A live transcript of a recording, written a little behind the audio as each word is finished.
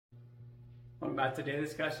Welcome back to Daily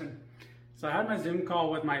Discussion. So I had my Zoom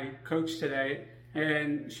call with my coach today,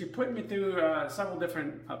 and she put me through several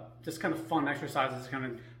different just kind of fun exercises to kind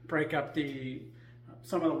of break up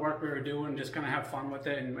some of the work we were doing, just kind of have fun with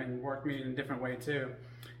it and work me in a different way too.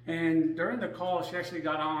 And during the call, she actually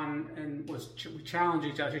got on and we challenged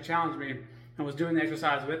each other. She challenged me and was doing the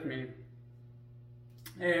exercise with me.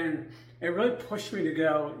 And it really pushed me to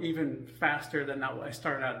go even faster than what I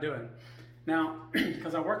started out doing. Now,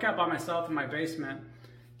 because I work out by myself in my basement,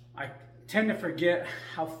 I tend to forget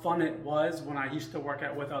how fun it was when I used to work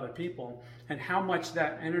out with other people and how much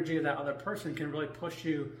that energy of that other person can really push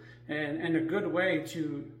you in a good way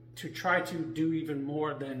to try to do even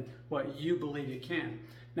more than what you believe you can.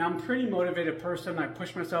 Now, I'm a pretty motivated person. I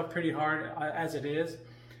push myself pretty hard as it is.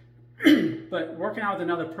 But working out with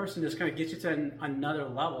another person just kind of gets you to another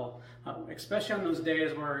level, especially on those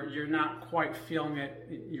days where you're not quite feeling it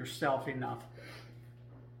yourself enough.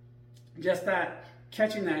 Just that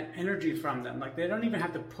catching that energy from them, like they don't even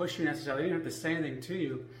have to push you necessarily, they don't have to say anything to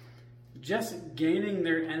you. Just gaining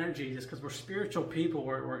their energy, just because we're spiritual people,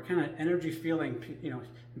 we're kind of energy feeling,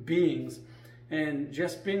 beings, and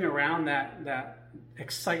just being around that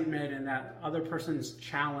excitement and that other person's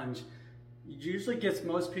challenge usually gets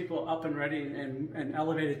most people up and ready and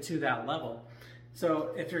elevated to that level.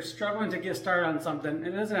 So if you're struggling to get started on something,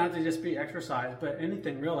 it doesn't have to just be exercise, but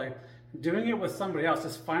anything really, doing it with somebody else,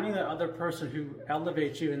 just finding that other person who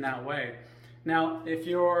elevates you in that way. Now, if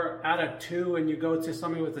you're at a 2 and you go to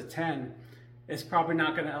somebody with a 10, it's probably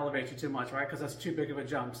not going to elevate you too much, right? Because that's too big of a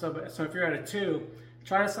jump. So if you're at a 2,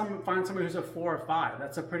 try to find somebody who's a 4 or 5.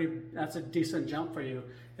 That's a decent jump for you.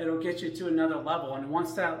 It'll get you to another level. And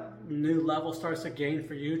once that new level starts to gain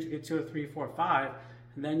for you to get to a 3, 4, 5,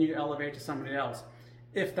 and then you elevate to somebody else,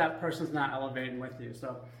 if that person's not elevating with you.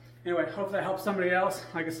 So anyway, hope that helps somebody else.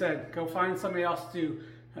 Like I said, go find somebody else to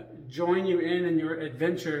join you in your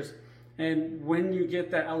adventures. And when you get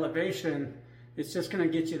that elevation, it's just going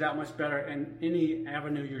to get you that much better in any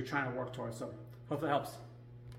avenue you're trying to work towards. So hope that helps.